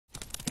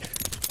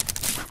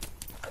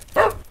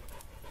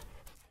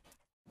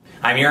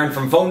I'm Aaron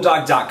from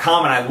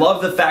PhoneDog.com, and I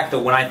love the fact that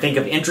when I think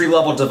of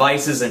entry-level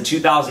devices in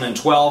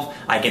 2012,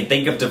 I can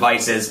think of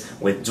devices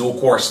with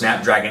dual-core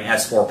Snapdragon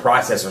S4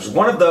 processors.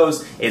 One of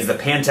those is the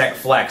Pantech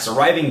Flex.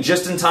 Arriving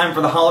just in time for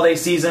the holiday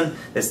season,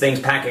 this thing's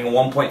packing a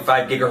 1.5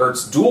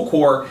 gigahertz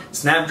dual-core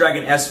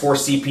Snapdragon S4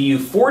 CPU,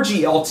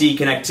 4G LTE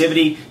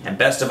connectivity, and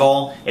best of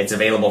all, it's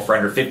available for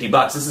under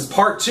 $50. This is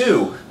part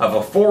 2 of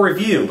a full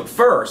review, but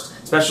first,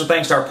 special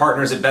thanks to our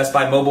partners at Best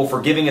Buy Mobile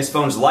for giving us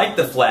phones like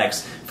the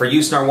Flex for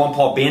use in our One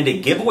Paw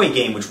Bandit giveaway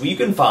game, which you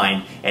can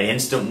find at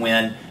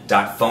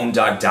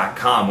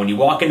instantwin.phonedog.com. When you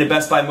walk into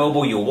Best Buy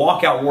Mobile, you'll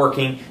walk out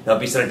working. They'll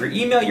be set up your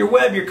email, your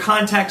web, your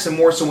contacts, and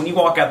more, so when you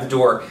walk out the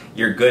door,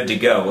 you're good to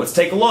go. Let's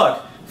take a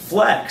look.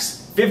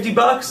 Flex, 50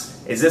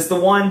 bucks? Is this the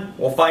one?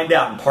 We'll find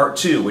out in part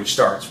 2, which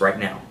starts right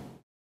now.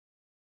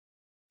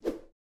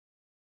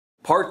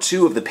 Part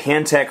 2 of the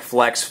Pantech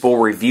Flex full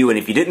review, and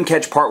if you didn't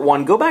catch part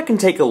 1, go back and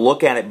take a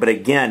look at it. But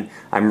again,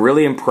 I'm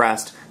really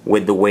impressed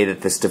with the way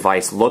that this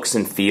device looks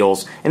and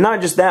feels, and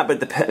not just that, but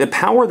the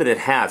power that it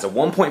has. A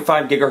 1.5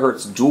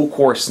 gigahertz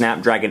dual-core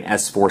Snapdragon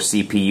S4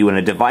 CPU and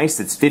a device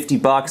that's 50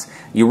 bucks.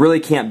 You really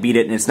can't beat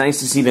it, and it's nice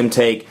to see them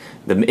take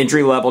the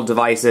entry-level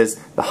devices,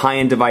 the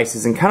high-end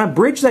devices, and kind of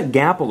bridge that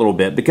gap a little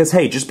bit, because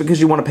hey, just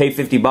because you want to pay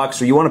 50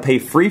 bucks or you want to pay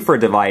free for a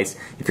device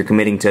if you're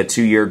committing to a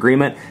 2-year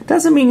agreement,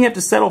 doesn't mean you have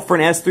to settle for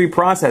an S3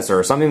 processor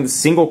or something that's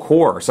single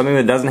core, or something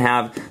that doesn't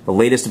have the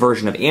latest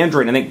version of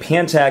Android. And I think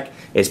Pantech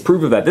is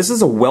proof of that. This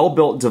is a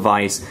well-built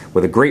device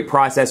with a great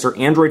processor,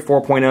 Android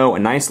 4.0, a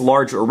nice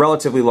large or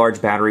relatively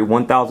large battery,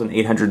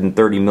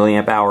 1,830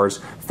 milliamp hours,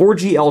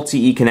 4G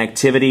LTE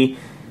connectivity,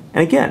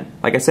 and again,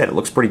 like I said, it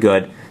looks pretty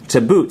good to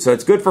boot. So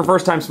it's good for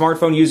first-time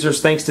smartphone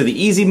users thanks to the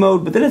easy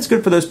mode, but then it's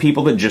good for those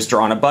people that just are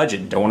on a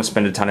budget and don't want to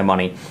spend a ton of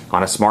money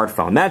on a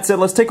smartphone. That said,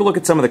 let's take a look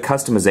at some of the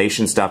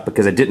customization stuff,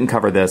 because I didn't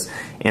cover this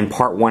in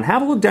part 1.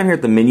 Have a look down here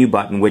at the menu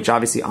button, which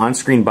obviously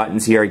on-screen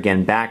buttons here,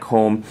 again, back,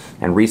 home,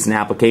 and recent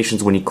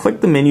applications. When you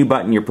click the menu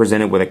button, you're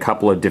presented with a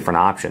couple of different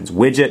options: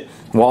 widget,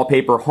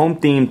 wallpaper, home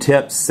theme,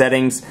 tips,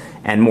 settings,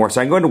 and more.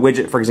 So I can go into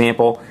widget, for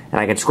example, and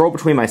I can scroll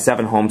between my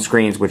 7 home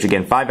screens, which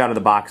again, 5 out of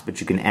the box,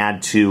 but you can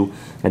add 2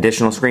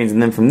 additional screens.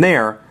 And then from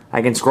there,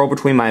 I can scroll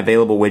between my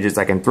available widgets.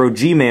 I can throw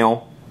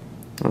Gmail.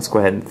 Let's go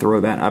ahead and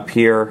throw that up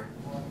here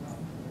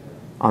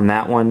on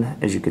that one.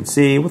 As you can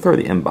see, we'll throw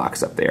the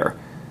inbox up there.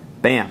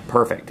 Bam,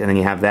 perfect. And then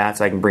you have that,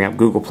 so I can bring up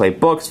Google Play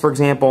Books, for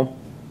example,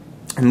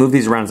 and move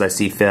these around as I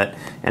see fit.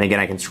 And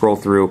again, I can scroll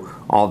through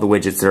all the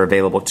widgets that are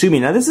available to me.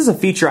 Now, this is a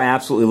feature I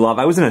absolutely love.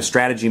 I was in a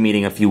strategy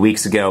meeting a few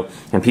weeks ago,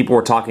 and people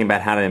were talking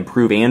about how to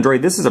improve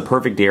Android. This is a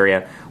perfect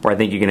area where I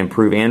think you can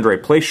improve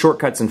Android. Place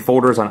shortcuts and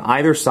folders on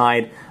either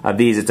side of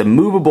these. It's a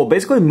movable,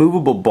 basically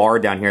movable bar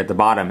down here at the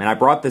bottom. And I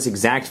brought this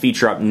exact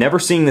feature up, never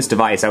seeing this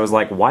device. I was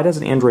like, why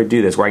doesn't Android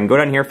do this? Where I can go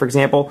down here, for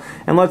example,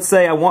 and let's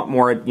say I want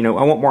more, I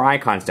want more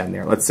icons down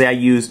there. Let's say I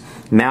use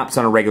Maps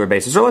on a regular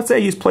basis, or let's say I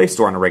use Play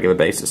Store on a regular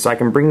basis. So I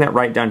can bring that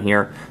right down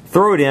here,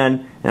 throw it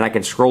in, and I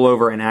can scroll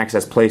over and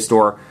access Play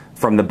Store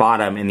from the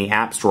bottom in the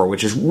App Store,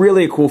 which is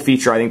really a cool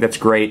feature. I think that's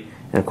great.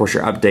 And of course,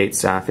 your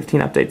updates, 15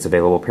 updates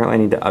available. Apparently I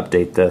need to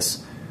update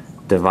this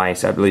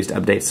device, at least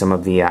update some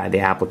of the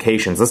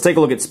applications. Let's take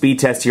a look at speed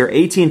test here.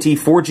 AT&T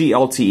 4G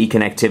LTE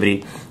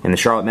connectivity in the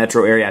Charlotte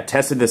metro area. I've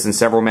tested this in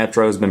several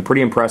metros, been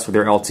pretty impressed with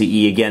their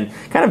LTE. Again,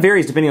 kind of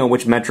varies depending on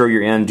which metro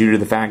you're in due to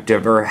the fact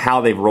of, or how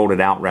they've rolled it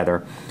out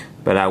rather.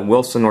 But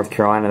Wilson, North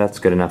Carolina, that's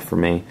good enough for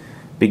me.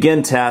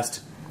 Begin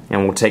test,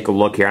 and we'll take a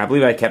look here. I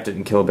believe I kept it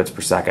in kilobits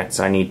per second,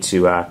 so I need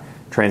to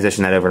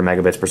transition that over to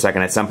megabits per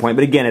second at some point.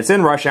 But again, it's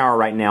in rush hour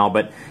right now,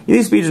 but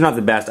these speeds are not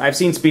the best. I've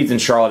seen speeds in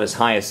Charlotte as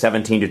high as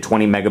 17 to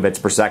 20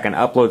 megabits per second,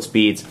 upload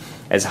speeds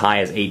as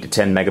high as 8 to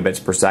 10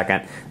 megabits per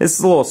second. This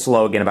is a little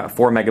slow, again, about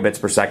 4 megabits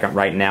per second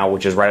right now,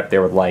 which is right up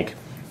there with like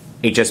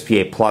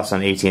HSPA Plus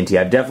on AT&T.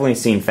 I've definitely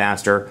seen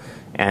faster,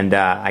 and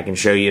I can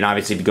show you, and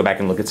obviously if you go back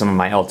and look at some of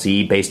my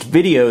LTE-based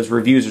videos,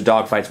 reviews, or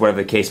dogfights, whatever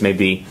the case may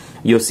be,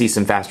 you'll see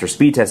some faster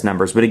speed test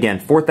numbers. But again,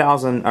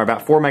 4,000, or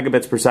about 4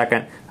 megabits per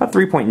second, about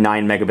 3.9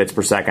 megabits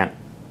per second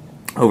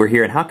over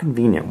here. And how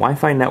convenient.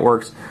 Wi-Fi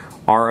networks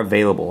are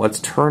available. Let's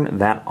turn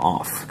that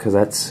off, because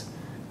that's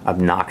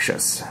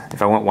obnoxious.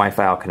 If I want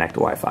Wi-Fi, I'll connect to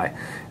Wi-Fi.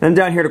 And then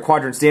down here to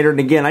Quadrant Standard, and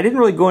again, I didn't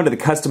really go into the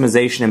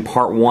customization in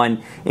part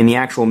 1 in the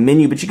actual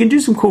menu, but you can do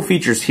some cool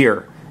features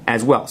here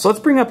as well. So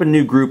let's bring up a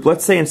new group.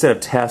 Let's say instead of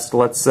test,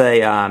 let's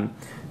say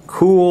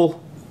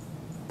cool,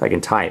 if I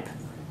can type,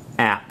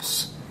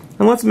 apps.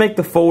 And let's make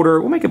the folder,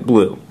 we'll make it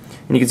blue.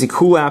 And you can see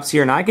cool apps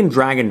here, and I can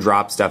drag and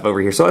drop stuff over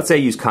here. So let's say I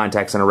use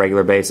contacts on a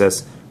regular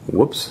basis.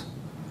 Whoops.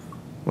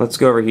 Let's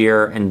go over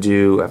here and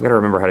do, I've got to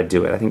remember how to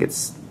do it. I think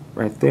it's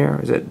right there.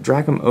 Is it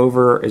drag them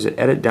over? Is it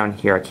edit down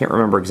here? I can't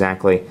remember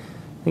exactly.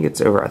 I think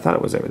it's over, I thought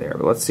it was over there,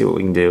 but let's see what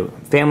we can do.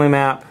 Family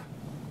map.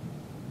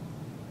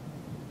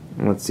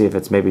 And let's see if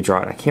it's maybe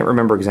draw it. I can't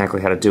remember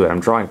exactly how to do it.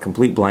 I'm drawing a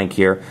complete blank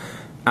here.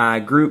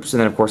 Groups, and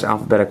then of course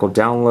alphabetical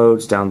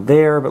downloads down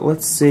there, but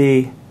let's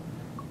see.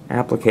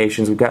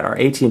 Applications, we've got our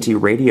AT&T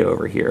radio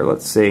over here.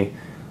 Let's see.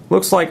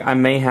 Looks like I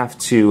may have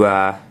to,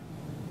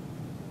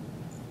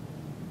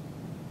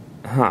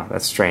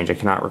 that's strange. I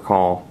cannot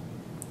recall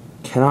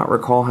Cannot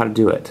recall how to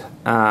do it.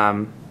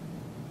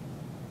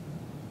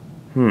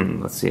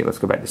 Let's see. Let's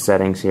go back to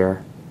settings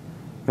here.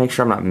 Make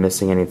sure I'm not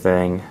missing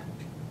anything.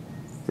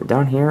 Is it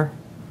down here?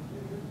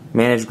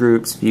 Manage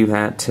groups, view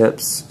hat,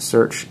 tips,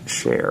 search,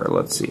 share.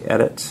 Let's see.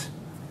 Edit.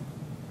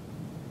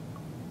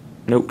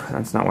 Nope,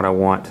 that's not what I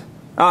want.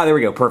 Ah, there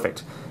we go.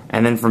 Perfect.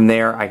 And then from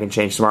there, I can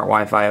change Smart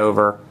Wi-Fi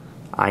over.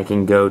 I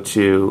can go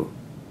to,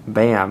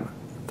 bam,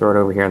 throw it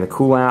over here in the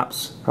Cool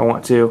Apps if I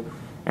want to.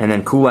 And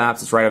then Cool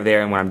Apps, it's right over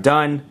there. And when I'm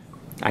done,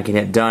 I can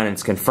hit done and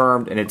it's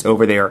confirmed and it's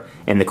over there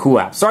in the Cool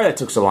Apps. Sorry that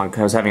took so long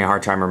because I was having a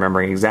hard time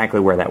remembering exactly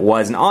where that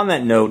was. And on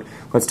that note,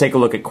 let's take a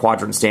look at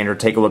quadrant standard,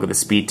 take a look at the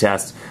speed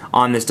test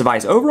on this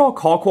device. Overall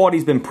call quality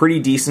has been pretty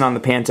decent on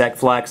the Pantech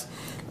Flex.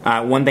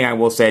 One thing I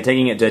will say,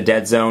 taking it to a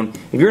dead zone,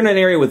 if you're in an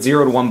area with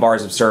 0 to 1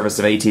 bars of service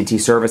of AT&T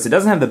service, it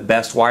doesn't have the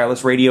best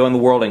wireless radio in the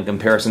world in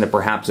comparison to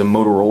perhaps a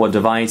Motorola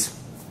device,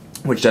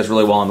 which does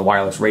really well in the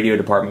wireless radio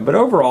department. But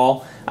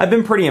overall, I've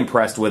been pretty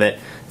impressed with it.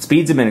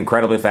 Speeds have been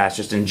incredibly fast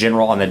just in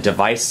general on the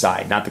device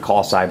side, not the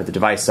call side, but the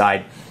device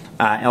side.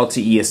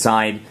 LTE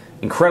aside,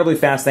 incredibly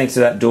fast thanks to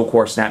that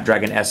dual-core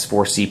Snapdragon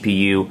S4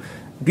 CPU.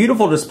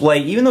 Beautiful display,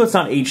 even though it's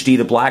not HD,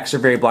 the blacks are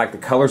very black, the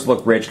colors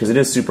look rich because it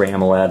is Super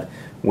AMOLED,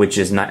 which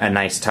is a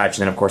nice touch.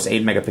 And then, of course,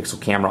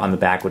 8-megapixel camera on the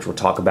back, which we'll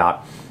talk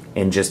about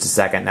in just a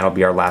second. That'll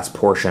be our last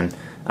portion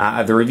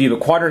of the review. But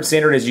quadrant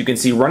standard, as you can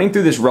see, running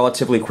through this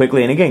relatively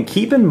quickly. And again,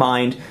 keep in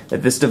mind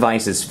that this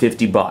device is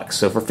 $50.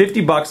 So for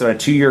 $50 on a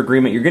 2-year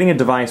agreement, you're getting a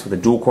device with a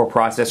dual-core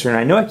processor. And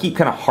I know I keep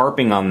kind of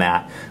harping on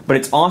that, but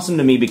it's awesome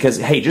to me because,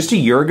 hey, just a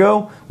year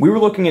ago, we were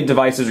looking at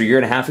devices, or a year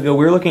and a half ago,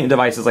 we were looking at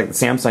devices like the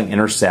Samsung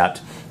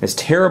Intercept, this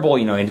terrible,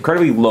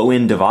 incredibly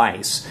low-end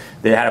device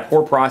that had a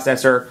poor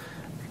processor,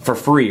 for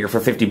free or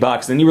for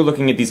 $50, then you were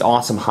looking at these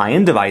awesome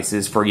high-end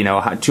devices for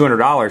 $200,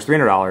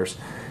 $300,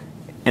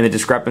 and the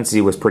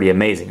discrepancy was pretty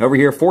amazing. Over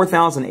here,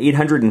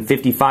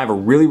 4,855, a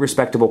really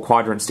respectable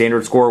quadrant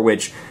standard score,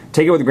 which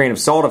take it with a grain of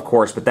salt, of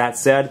course, but that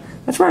said,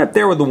 that's right up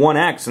there with the One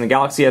X and the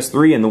Galaxy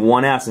S3 and the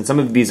One S and some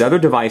of these other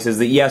devices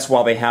that, yes,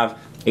 while they have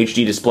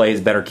HD displays,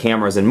 better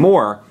cameras, and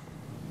more,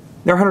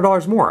 they're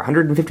 $100 more,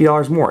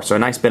 $150 more, so a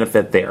nice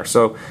benefit there.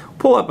 So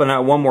pull up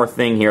one more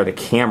thing here, the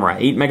camera,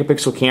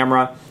 8-megapixel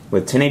camera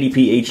with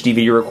 1080p HD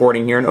video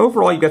recording here, and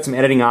overall you've got some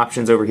editing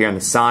options over here on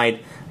the side.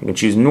 I can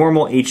choose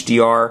normal,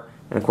 HDR,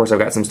 and of course I've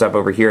got some stuff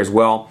over here as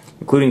well,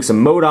 including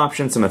some mode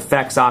options, some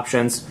effects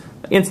options,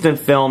 instant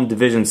film,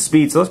 division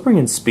speed. So let's bring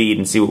in speed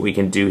and see what we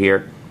can do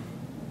here.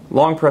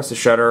 Long press the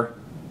shutter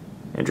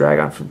and drag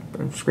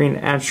on screen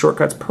to add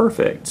shortcuts.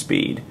 Perfect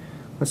speed.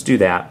 Let's do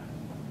that.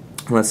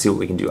 Let's see what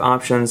we can do.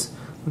 Options.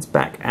 Let's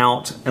back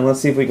out and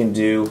let's see if we can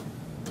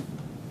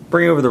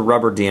bring over the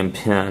rubber diem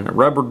pen.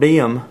 Rubber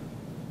diem.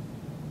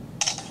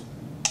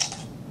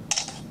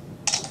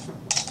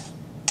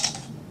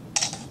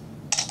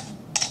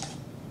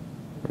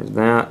 There's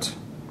that.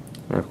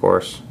 And of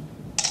course,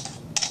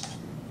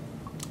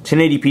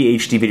 1080p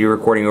HD video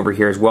recording over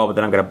here as well, but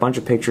then I've got a bunch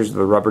of pictures of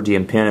the rubber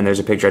diem pen, and there's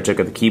a picture I took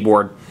of the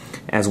keyboard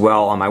as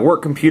well on my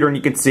work computer, and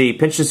you can see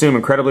pinch to zoom,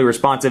 incredibly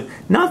responsive.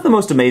 Not the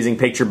most amazing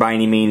picture by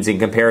any means in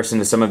comparison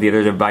to some of the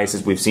other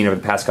devices we've seen over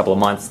the past couple of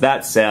months.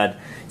 That said,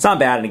 it's not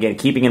bad, and again,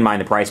 keeping in mind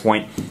the price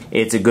point,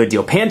 it's a good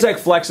deal. Pantech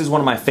Flex is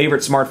one of my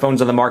favorite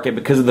smartphones on the market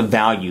because of the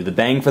value, the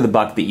bang for the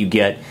buck that you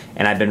get,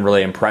 and I've been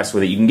really impressed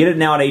with it. You can get it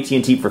now at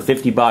AT&T for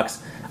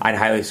 $50. I'd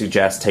highly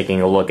suggest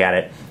taking a look at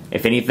it.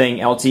 If anything,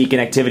 LTE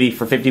connectivity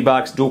for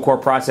 $50, dual-core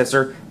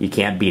processor, you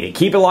can't beat it.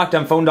 Keep it locked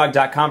on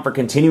PhoneDog.com for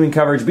continuing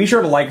coverage. Be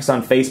sure to like us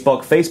on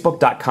Facebook,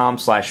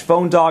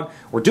 Facebook.com/PhoneDog.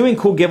 We're doing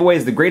cool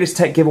giveaways. The Greatest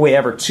Tech Giveaway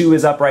Ever 2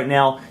 is up right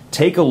now.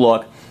 Take a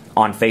look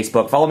on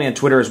Facebook. Follow me on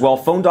Twitter as well,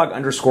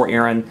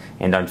 PhoneDog_Aaron,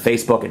 and on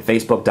Facebook at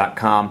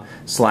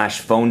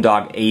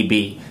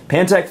Facebook.com/PhoneDogAB.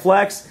 Pantech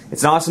Flex,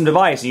 it's an awesome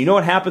device. And you know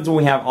what happens when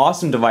we have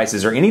awesome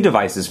devices, or any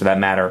devices for that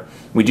matter?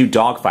 We do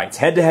dogfights,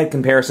 head-to-head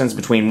comparisons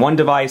between one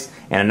device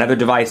and another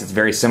device that's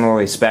very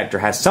similarly spec'd or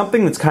has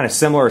something that's kind of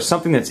similar or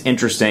something that's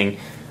interesting.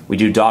 We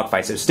do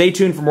dogfights. So stay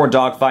tuned for more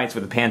dogfights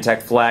with the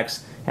Pantech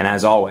Flex. And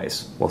as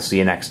always, we'll see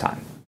you next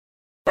time.